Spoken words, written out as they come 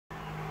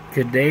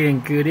Good day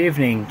and good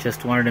evening.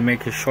 Just wanted to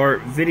make a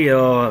short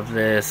video of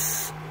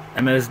this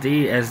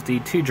MSD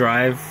SD-2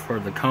 drive for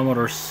the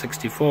Commodore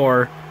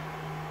 64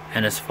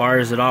 and as far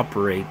as it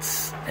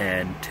operates,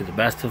 and to the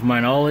best of my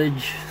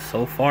knowledge,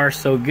 so far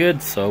so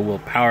good. So we'll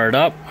power it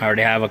up. I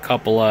already have a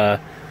couple of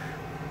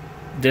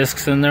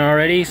discs in there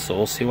already, so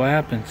we'll see what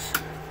happens.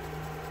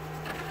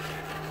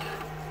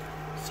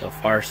 So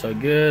far so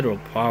good. We'll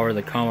power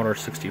the Commodore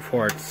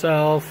 64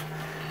 itself.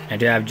 I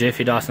do have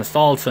Jiffy DOS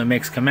installed, so it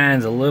makes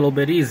commands a little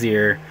bit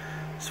easier.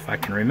 So if I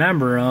can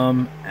remember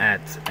them,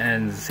 at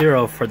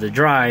N0 for the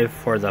drive,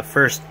 for the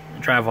first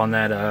drive on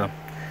that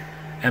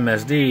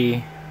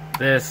MSD,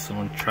 this, I'm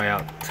going to try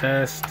out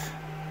test,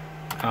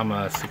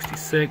 comma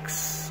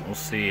 66, we'll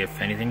see if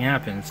anything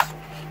happens.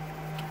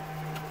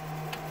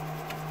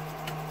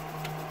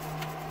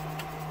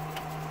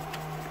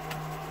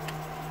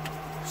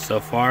 So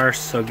far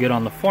so good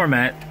on the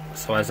format.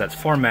 So as that's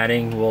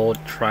formatting, we'll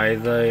try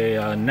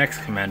the next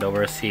command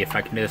over to see if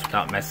I can do this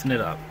without messing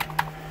it up.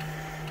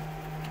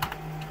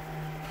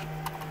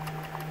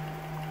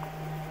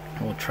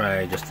 We'll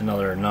try just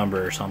another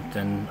number or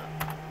something.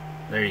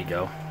 There you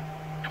go.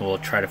 We'll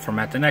try to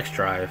format the next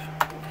drive.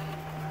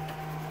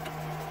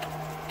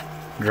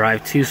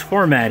 Drive 2's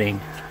formatting.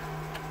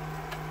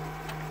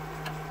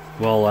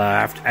 Well,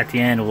 at the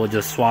end, we'll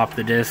just swap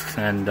the disks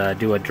and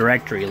do a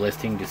directory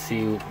listing to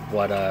see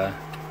what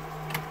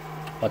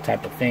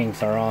type of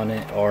things are on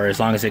it, or as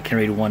long as it can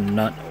read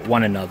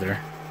one another.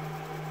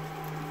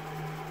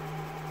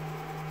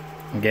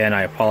 Again,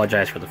 I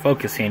apologize for the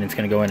focusing. It's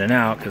going to go in and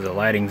out because the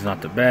lighting's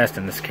not the best,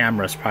 and this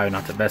camera is probably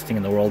not the best thing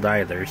in the world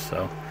either,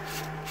 so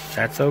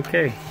that's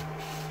okay.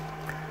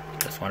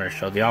 Just want to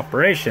show the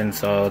operation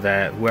so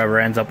that whoever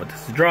ends up with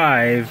this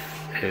drive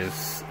is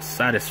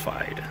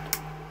satisfied.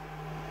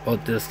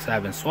 Both disks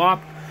have been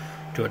swapped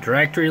to a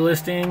directory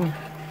listing.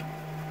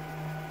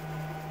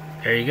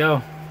 There you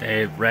go.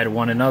 They read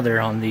one another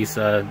on these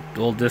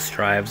dual disk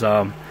drives.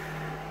 The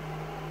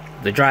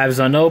drive's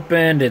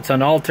unopened, it's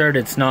unaltered,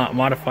 it's not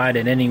modified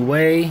in any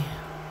way.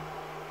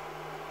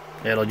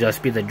 It'll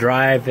just be the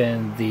drive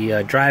and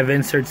the drive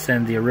inserts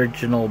and the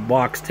original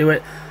box to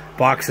it.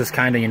 Box is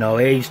kind of,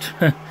 aged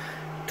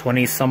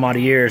 20 some odd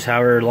years,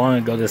 however long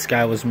ago this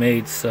guy was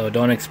made, so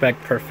don't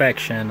expect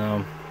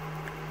perfection.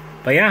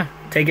 But yeah,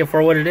 take it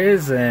for what it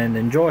is and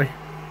enjoy.